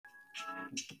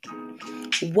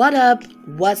What up?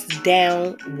 What's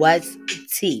down? What's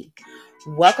tea?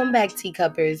 Welcome back,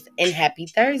 teacuppers, and happy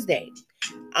Thursday.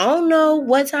 I don't know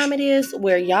what time it is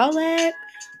where y'all at,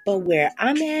 but where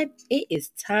I'm at, it is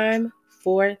time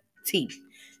for tea.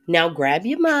 Now grab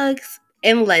your mugs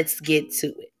and let's get to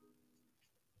it.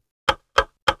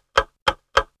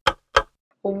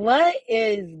 What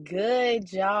is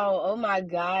good, y'all? Oh my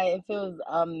God, it feels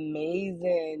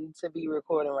amazing to be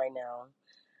recording right now.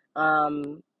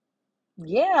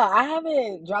 Yeah, I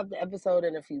haven't dropped the episode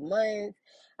in a few months.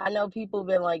 I know people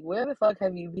been like, where the fuck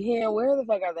have you been? Where the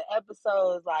fuck are the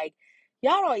episodes? Like,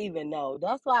 y'all don't even know.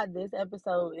 That's why this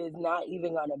episode is not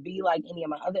even gonna be like any of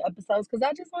my other episodes, because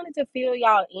I just wanted to fill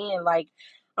y'all in. Like,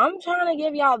 I'm trying to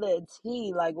give y'all the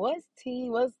tea. Like, what's tea?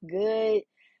 What's good?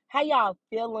 How y'all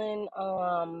feeling?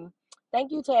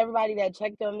 Thank you to everybody that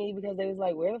checked on me because they was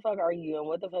like, where the fuck are you and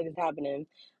what the fuck is happening?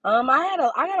 I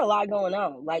got a lot going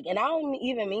on. Like, and I don't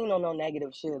even mean on no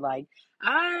negative shit. Like,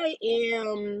 I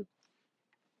am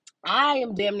I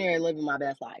am damn near living my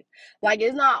best life. Like,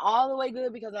 it's not all the way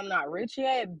good because I'm not rich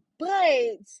yet, but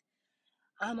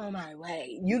I'm on my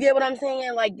way. You get what I'm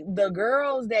saying? Like, the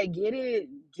girls that get it,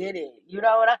 get it. You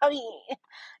know what I mean?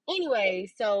 Anyway,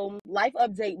 so life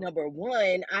update number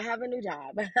one, I have a new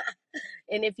job.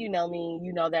 And if you know me,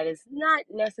 you know that it's not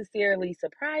necessarily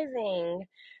surprising.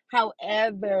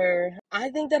 However, I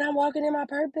think that I'm walking in my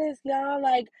purpose, y'all.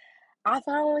 Like, I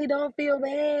finally don't feel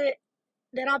bad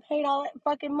that I paid all that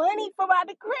fucking money for my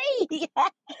degree.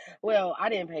 Well, I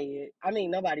didn't pay it. I mean,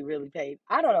 nobody really paid.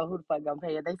 I don't know who the fuck gonna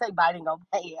pay it. They say Biden gonna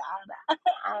pay it. I don't know.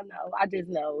 I don't know. I just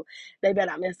know they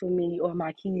better not mess with me or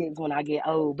my kids when I get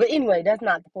old. But anyway, that's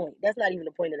not the point. That's not even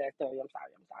the point of that story. I'm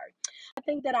sorry. I'm sorry. I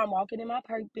think that I'm walking in my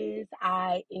purpose.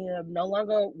 I am no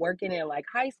longer working in like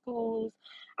high schools.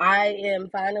 I am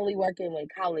finally working with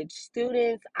college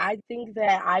students. I think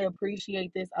that I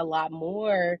appreciate this a lot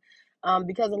more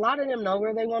because a lot of them know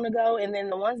where they want to go. And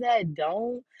then the ones that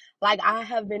don't, like, I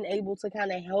have been able to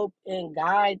kind of help and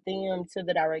guide them to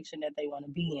the direction that they want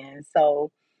to be in. So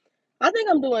I think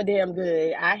I'm doing damn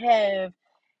good. I have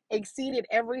exceeded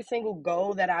every single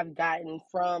goal that I've gotten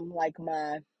from like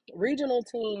my regional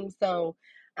team. So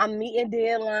I'm meeting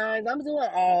deadlines. I'm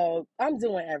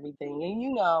doing everything. And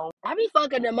you know, I be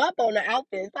fucking them up on the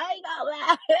outfits. I ain't gonna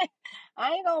lie.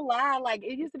 I ain't gonna lie. Like,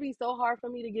 it used to be so hard for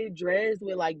me to get dressed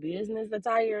with like business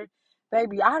attire.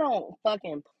 Baby, I don't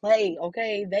fucking play,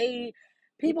 okay?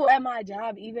 People at my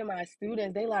job, even my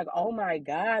students, they like, oh my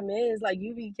God, man, it's like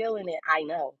you be killing it. I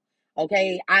know.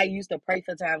 Okay. I used to pray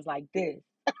for times like this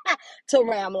to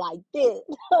ram like this.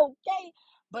 Okay.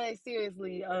 But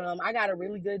seriously, I got a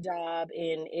really good job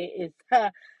and it is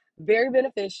very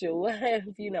beneficial.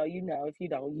 If you know, you know. If you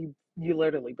don't, you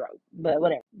literally broke. But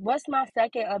whatever. What's my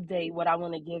second update? What I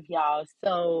want to give y'all.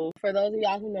 So for those of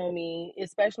y'all who know me,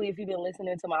 especially if you've been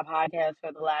listening to my podcast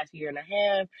for the last year and a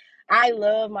half, I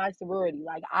love my sorority.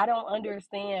 Like, I don't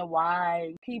understand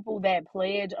why people that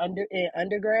pledge in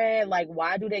undergrad, like,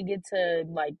 why do they get to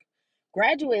like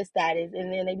graduate status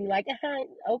and then they be like,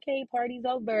 okay, party's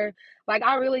over. Like,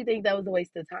 I really think that was a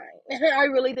waste of time. I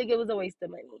really think it was a waste of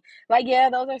money. Like, yeah,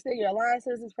 those are still your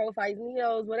alliances, profiles,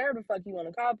 neos, whatever the fuck you want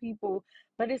to call people.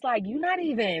 But it's like, you're not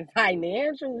even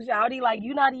financial, shouty. Like,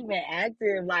 you're not even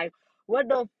active. Like, what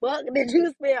the fuck did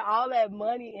you spend all that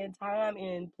money and time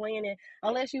in planning?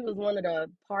 Unless you was one of the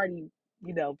party,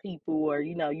 people, or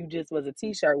you just was a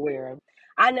t-shirt wearer.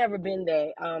 I never been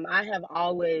that. I have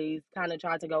always kind of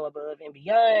tried to go above and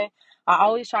beyond. I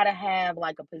always try to have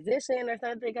like a position or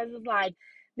something because it's like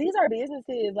these are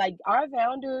businesses. Like, our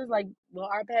founders, like, well,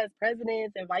 our past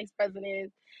presidents and vice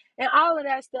presidents and all of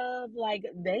that stuff. Like,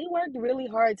 they worked really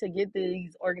hard to get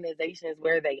these organizations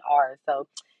where they are. So,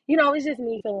 it's just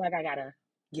me feeling like I gotta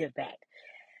give back.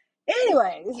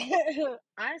 Anyways,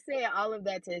 I said all of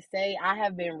that to say I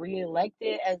have been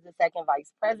reelected as the second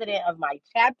vice president of my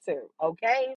chapter.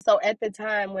 Okay. So at the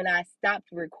time when I stopped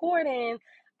recording,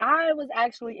 I was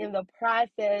actually in the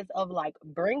process of like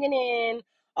bringing in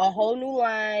a whole new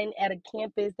line at a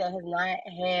campus that has not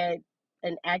had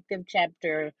an active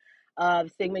chapter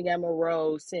of Sigma Gamma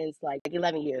Rho since like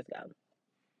 11 years ago.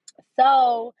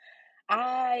 So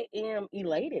I am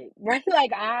elated, right?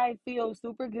 Like, I feel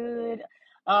super good.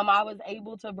 I was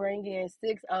able to bring in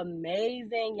six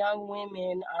amazing young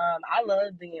women. I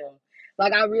love them.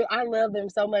 Like, I love them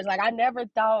so much. Like, I never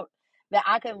thought that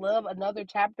I could love another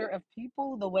chapter of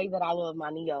people the way that I love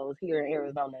my Neos here in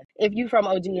Arizona. If you from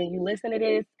OG and you listen to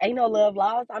this, ain't no love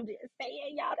lost. I'm just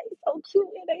saying, y'all, they so cute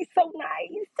and they so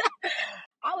nice.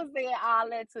 I was saying all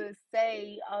that to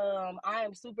say, I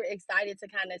am super excited to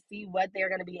kind of see what they're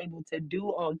going to be able to do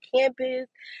on campus.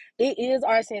 It is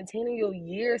our centennial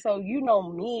year, so you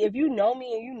know me. If you know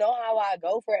me and you know how I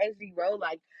go for SG Row,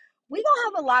 like we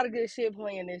gonna have a lot of good shit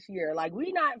playing this year. Like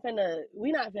we not finna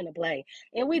play,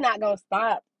 and we not gonna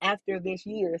stop after this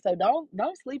year. So don't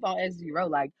sleep on SG Row.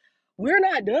 Like we're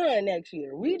not done next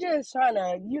year. We just trying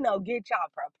to, get y'all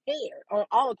prepared on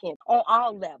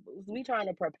all levels. We trying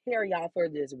to prepare y'all for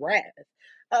this wrath.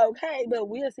 Okay, but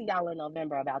we'll see y'all in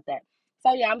November about that.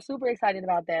 So yeah, I'm super excited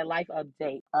about that life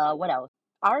update. What else?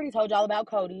 I already told y'all about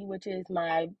Cody, which is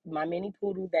my mini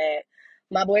poodle that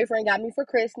my boyfriend got me for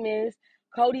Christmas.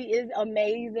 Cody is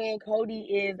amazing. Cody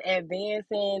is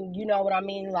advancing. You know what I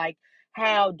mean? Like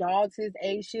how dogs his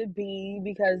age should be,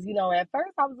 because at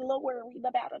first I was a little worried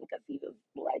about him because he was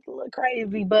like a little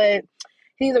crazy, but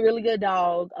he's a really good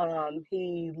dog.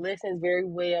 He listens very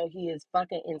well. He is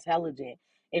fucking intelligent.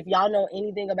 If y'all know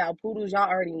anything about poodles, y'all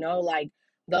already know like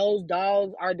those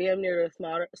dogs are damn near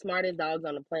the smartest dogs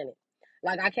on the planet.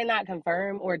 Like I cannot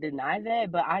confirm or deny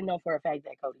that, but I know for a fact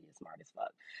that Cody is smart as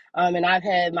fuck. And I've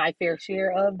had my fair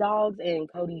share of dogs, and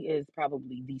Cody is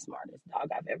probably the smartest dog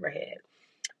I've ever had.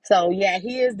 So yeah,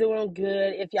 he is doing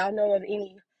good. If y'all know of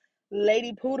any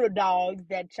lady poodle dogs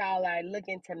that y'all are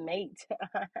looking to mate,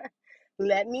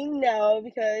 let me know,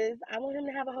 because I want him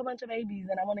to have a whole bunch of babies,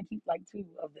 and I want to keep like two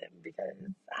of them because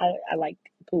I like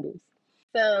poodles.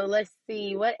 So let's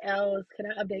see, what else can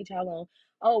I update y'all on?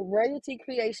 Oh, Royalty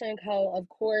Creation Co. Of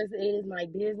course, it is my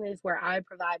business where I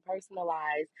provide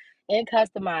personalized and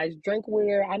customized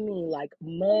drinkware. I mean, like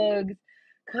mugs,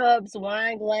 cups,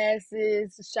 wine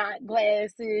glasses, shot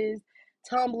glasses,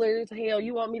 tumblers. Hell,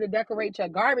 you want me to decorate your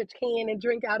garbage can and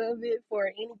drink out of it for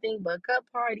anything but cup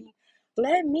party?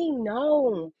 Let me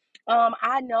know.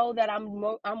 I know that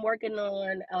I'm working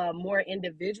on a more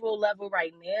individual level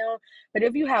right now, but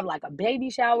if you have like a baby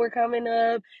shower coming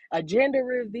up, a gender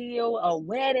reveal, a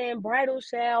wedding, bridal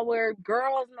shower,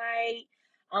 girls' night,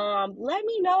 let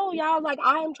me know, y'all. Like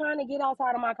I am trying to get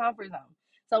outside of my comfort zone.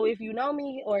 So if you know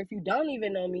me, or if you don't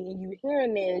even know me and you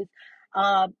hearing this,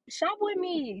 shop with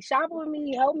me,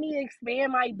 help me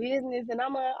expand my business, and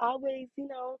I'm gonna always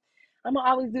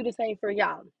do the same for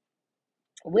y'all.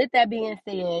 With that being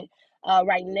said,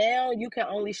 right now you can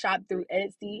only shop through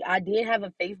Etsy. I did have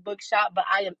a Facebook shop, but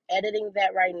I am editing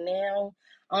that right now.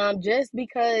 Just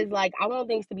because like I want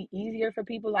things to be easier for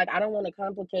people. Like I don't want to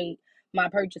complicate my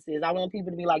purchases. I want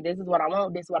people to be like, this is what I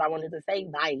want, this is what I wanted to say,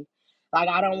 bye. Like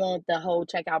I don't want the whole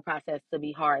checkout process to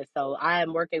be hard. So I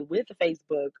am working with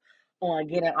Facebook on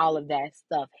getting all of that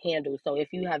stuff handled. So if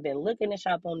you have been looking to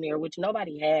shop on there, which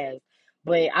nobody has,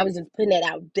 but I was just putting that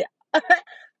out there.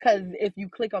 Because if you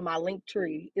click on my link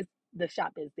tree, the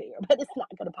shop is there, but it's not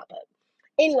gonna pop up.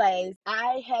 Anyways,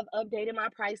 I have updated my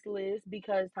price list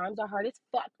because times are hard as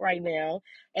fuck right now,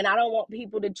 and I don't want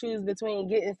people to choose between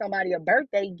getting somebody a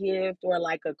birthday gift or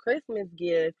like a Christmas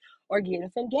gift or getting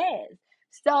some gas.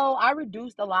 So I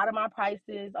reduced a lot of my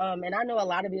prices, and I know a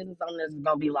lot of business owners is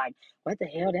gonna be like, "What the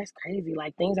hell? That's crazy!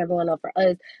 Like things are going up for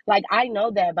us." Like I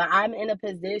know that, but I'm in a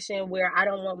position where I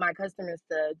don't want my customers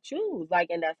to choose. Like,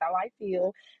 and that's how I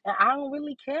feel. And I don't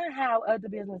really care how other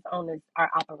business owners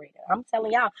are operating. I'm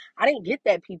telling y'all, I didn't get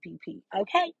that PPP.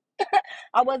 Okay.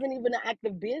 I wasn't even an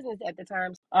active business at the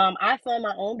time. I fund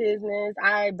my own business.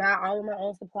 I buy all of my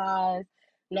own supplies.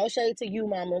 No shade to you,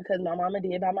 mama, because my mama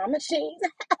did buy my machines.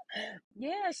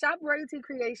 Yeah, shop Royalty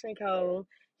Creation Co.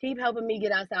 Keep helping me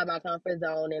get outside my comfort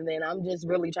zone, and then I'm just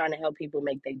really trying to help people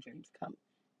make their dreams come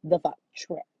the fuck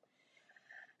true.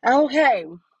 Okay,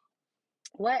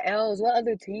 what else? What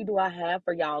other tea do I have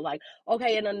for y'all? Like,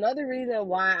 okay, and another reason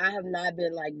why I have not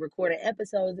been like recording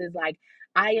episodes is like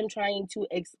I am trying to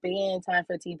expand Time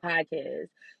for Tea podcast.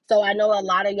 So I know a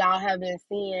lot of y'all have been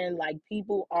seeing like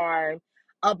people are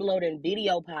uploading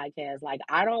video podcasts. Like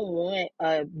I don't want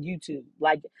a YouTube.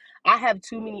 Like I have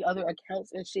too many other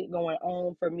accounts and shit going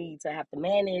on for me to have to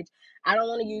manage. I don't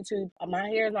want a YouTube. My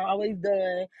hair is not always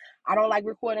done. I don't like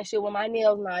recording shit when my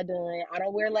nails not done. I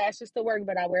don't wear lashes to work,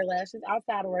 but I wear lashes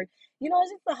outside of work.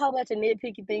 It's just a whole bunch of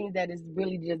nitpicky things that is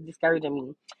really just discouraging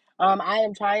me. I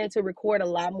am trying to record a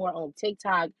lot more on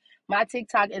TikTok. My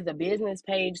TikTok is a business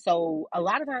page, so a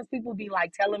lot of times people be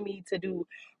like telling me to do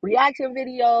reaction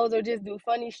videos or just do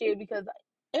funny shit because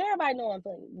everybody know I'm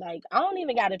funny. Like I don't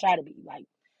even gotta try to be like.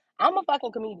 I'm a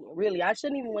fucking comedian, really. I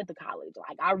shouldn't even went to college.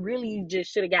 Like I really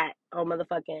just should have got on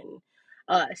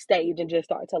motherfucking stage and just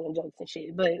start telling jokes and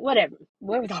shit. But whatever.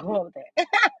 Where was I going with that?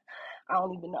 I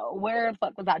don't even know where the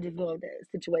fuck was I just going with that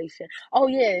situation. Oh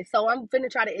yeah, so I'm finna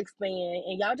try to expand,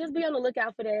 and y'all just be on the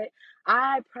lookout for that.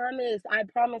 I promise.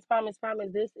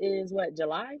 This is what,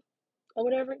 July or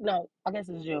whatever. No, I guess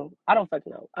it's June. I don't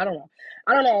fucking know. I don't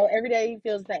know. Every day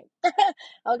feels the same.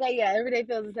 Okay, yeah, every day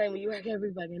feels the same when you work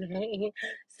every fucking day.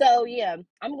 So yeah,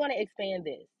 I'm gonna expand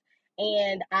this.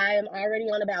 And I am already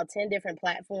on about 10 different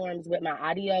platforms with my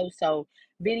audio. So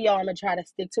video, I'm gonna try to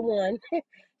stick to one.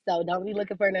 So don't be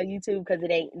looking for no YouTube because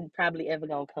it ain't probably ever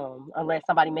gonna come unless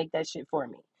somebody make that shit for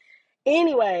me.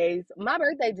 Anyways, my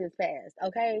birthday just passed.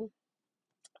 Okay,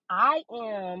 I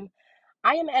am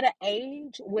I am at an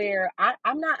age where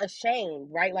I'm not ashamed,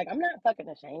 right? Like, I'm not fucking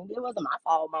ashamed. It wasn't my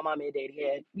fault my mom and daddy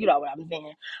had, you know what I'm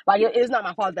saying? Like, it's not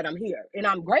my fault that I'm here. And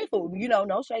I'm grateful,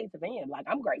 no shade to them. Like,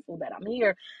 I'm grateful that I'm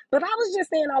here. But I was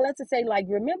just saying all that to say, like,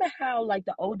 remember how, like,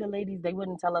 the older ladies, they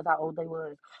wouldn't tell us how old they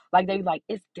was? Like, they like,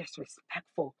 it's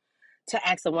disrespectful to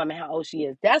ask a woman how old she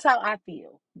is. That's how I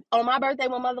feel. On my birthday,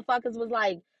 when motherfuckers was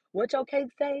like, what your cake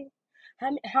say?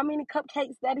 How many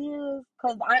cupcakes that is?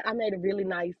 Because I made a really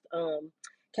nice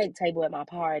cake table at my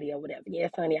party or whatever. Yeah,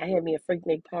 funny. I had me a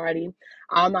freaknik party.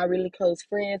 All my really close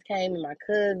friends came and my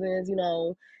cousins,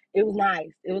 It was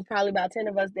nice. It was probably about 10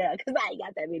 of us there because I ain't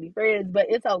got that many friends, but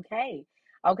it's okay.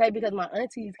 Okay, because my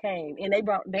aunties came and they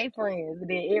brought their friends, and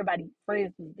then everybody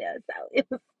friends was there. So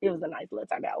it was a nice little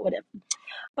turnout, whatever.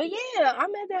 But yeah, I'm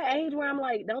at that age where I'm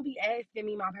like, don't be asking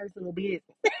me my personal business.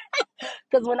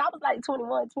 Because when I was like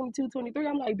 21, 22, 23,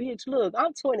 I'm like, bitch, look,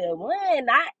 I'm 21,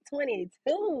 not 22.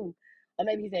 Or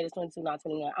maybe he said it's 22, not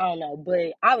 21. I don't know.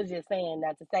 But I was just saying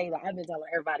that to say, like, I've been telling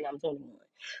everybody I'm 21.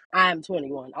 I'm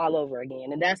 21 all over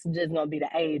again. And that's just going to be the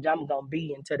age I'm going to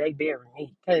be until they bury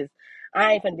me. Because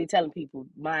I ain't going to be telling people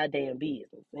my damn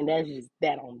business. And that's just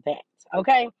that on that.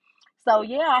 Okay? So,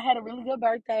 yeah, I had a really good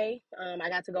birthday. I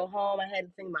got to go home. I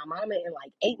hadn't seen my mama in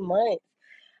like 8 months.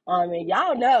 And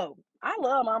y'all know I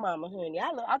love my mama, honey.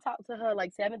 I talk to her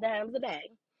like 7 times a day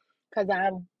because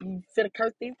I be finna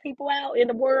curse these people out in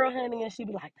the world, honey. And she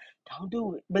be like, don't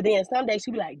do it. But then someday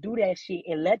she be like, do that shit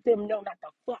and let them know not to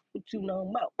fuck with you no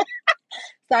more.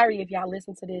 Sorry if y'all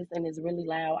listen to this and it's really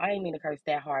loud. I ain't mean to curse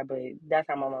that hard, but that's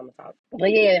how my mama talks.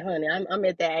 But yeah, honey, I'm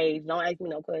at that age. Don't ask me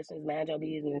no questions. Mind your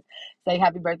business. Say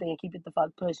happy birthday and keep it the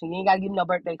fuck pushing. You ain't gotta give me no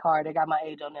birthday card. They got my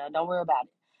age on there. Don't worry about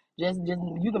it. Just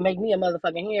you can make me a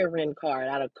motherfucking handwritten card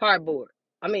out of cardboard.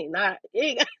 I mean, not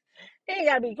it ain't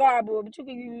gotta be cardboard, but you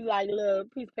can use like a little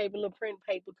piece of paper, little print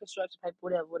paper, construction paper,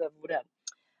 whatever.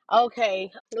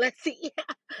 Okay, let's see.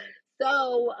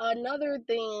 So another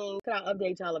thing can I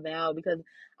update y'all about because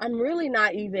I'm really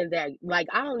not even that like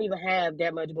I don't even have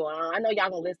that much going on. I know y'all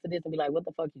gonna listen to this and be like, what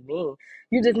the fuck you mean?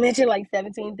 You just mentioned like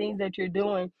 17 things that you're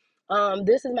doing.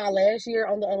 This is my last year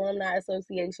on the Alumni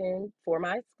Association for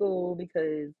my school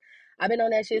because I've been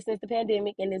on that shit since the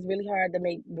pandemic and it's really hard to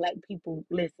make black people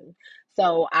listen.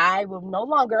 So I will no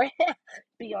longer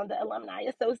be on the Alumni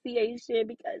Association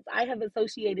because I have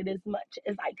associated as much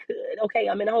as I could. Okay,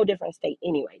 I'm in a whole different state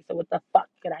anyway. So what the fuck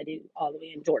could I do all the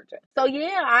way in Georgia? So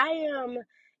yeah, I am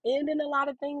ending a lot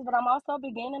of things, but I'm also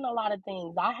beginning a lot of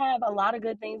things. I have a lot of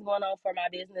good things going on for my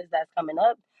business that's coming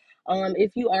up.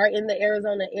 If you are in the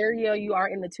Arizona area, you are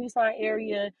in the Tucson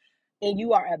area, and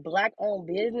you are a black owned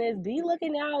business, be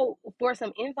looking out for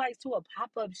some invites to a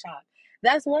pop up shop.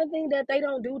 That's one thing that they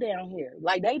don't do down here.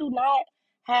 Like they do not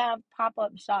have pop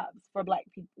up shops for black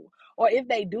people. Or if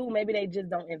they do, maybe they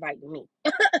just don't invite me.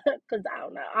 Cause I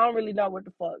don't know. I don't really know what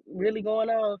the fuck really going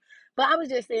on. But I was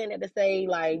just saying that to say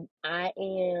like I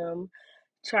am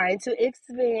trying to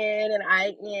expand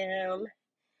and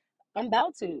I'm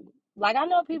about to. Like I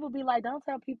know people be like, don't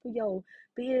tell people your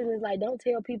business, like don't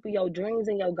tell people your dreams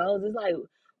and your goals. It's like,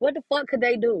 what the fuck could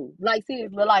they do? Like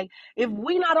seriously, like if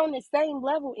we not on the same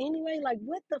level anyway, like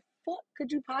what the fuck could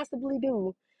you possibly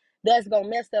do that's gonna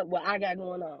mess up what I got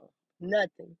going on?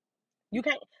 Nothing. You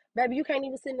can't, baby, you can't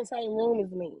even sit in the same room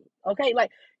as me. Okay?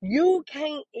 Like you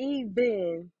can't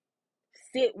even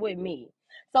sit with me.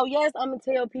 So yes, I'm gonna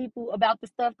tell people about the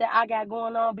stuff that I got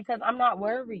going on because I'm not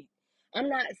worried. I'm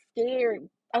not scared.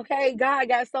 Okay, God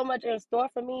got so much in store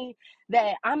for me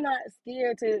that I'm not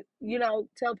scared to,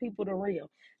 tell people the real.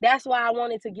 That's why I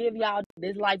wanted to give y'all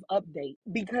this life update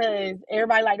because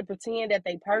everybody like to pretend that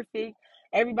they perfect.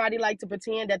 Everybody like to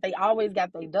pretend that they always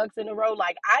got their ducks in a row.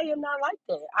 Like I am not like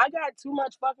that. I got too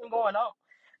much fucking going on.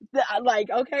 Like,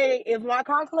 okay, if my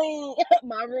car clean,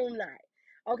 my room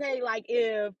not. Okay, like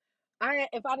if I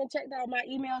didn't check out my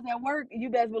emails at work,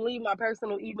 you best believe my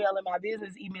personal email and my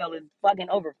business email is fucking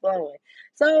overflowing.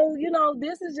 So,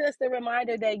 this is just a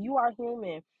reminder that you are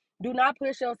human. Do not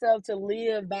push yourself to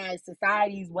live by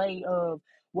society's way of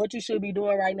what you should be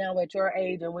doing right now at your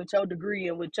age and with your degree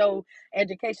and with your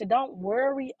education. Don't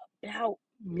worry about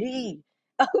me.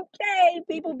 Okay,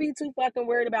 people be too fucking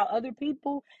worried about other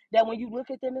people that when you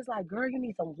look at them, it's like, girl, you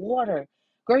need some water.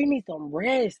 Girl, you need some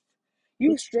rest.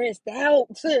 You stressed out.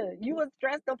 You was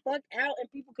stressed the fuck out,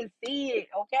 and people can see it.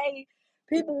 Okay,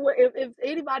 people. If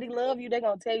anybody love you, they're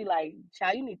gonna tell you like,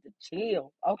 child, you need to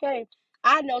chill. Okay.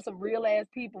 I know some real ass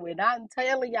people, and I'm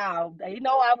telling y'all, they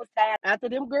know I was tired after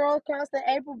them girls crossed the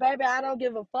April, baby. I don't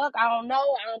give a fuck. I don't know.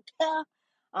 I don't care.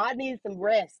 I need some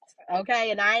rest, okay?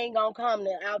 And I ain't gonna come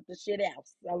to out the shit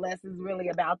else unless it's really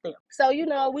about them. So,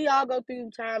 we all go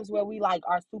through times where we like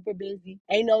are super busy.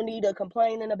 Ain't no need of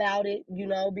complaining about it,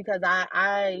 because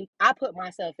I put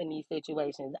myself in these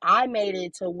situations. I made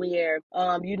it to where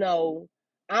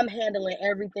I'm handling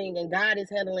everything and God is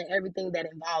handling everything that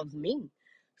involves me.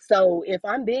 So if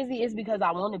I'm busy, it's because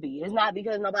I want to be. It's not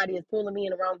because nobody is pulling me in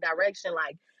the wrong direction.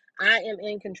 Like I am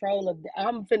in control of.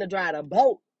 I'm finna drive a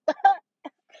boat.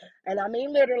 And I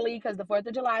mean literally, because the 4th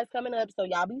of July is coming up, so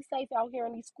y'all be safe out here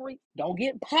in these streets. Don't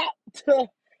get popped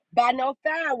by no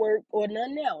firework or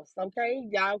nothing else, okay?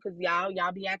 Y'all, because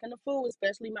y'all be acting a fool,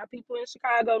 especially my people in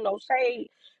Chicago. No shade,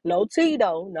 no tea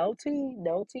though, no tea,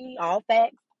 no tea. All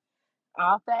facts,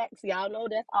 all facts. Y'all know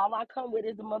that's all I come with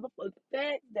is the motherfucking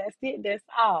facts. That's it. That's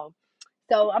all.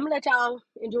 So I'm gonna let y'all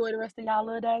enjoy the rest of y'all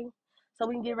little day, so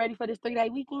we can get ready for this 3-day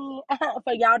weekend.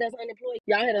 For y'all that's unemployed,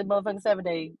 y'all had a motherfucking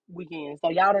 7-day weekend,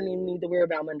 so y'all don't even need to worry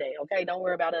about Monday. Okay, don't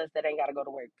worry about us that ain't gotta go to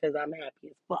work because I'm happy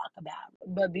as fuck about it.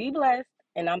 But be blessed,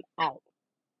 and I'm out.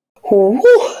 Woo,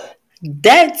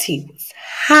 that tea was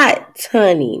hot,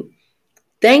 honey.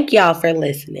 Thank y'all for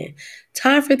listening.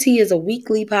 Time for Tea is a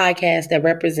weekly podcast that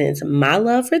represents my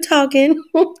love for talking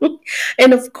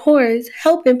and, of course,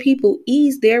 helping people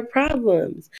ease their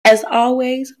problems. As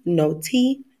always, no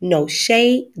tea, no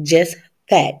shade, just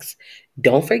facts.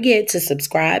 Don't forget to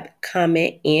subscribe,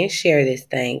 comment, and share this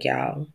thing, y'all.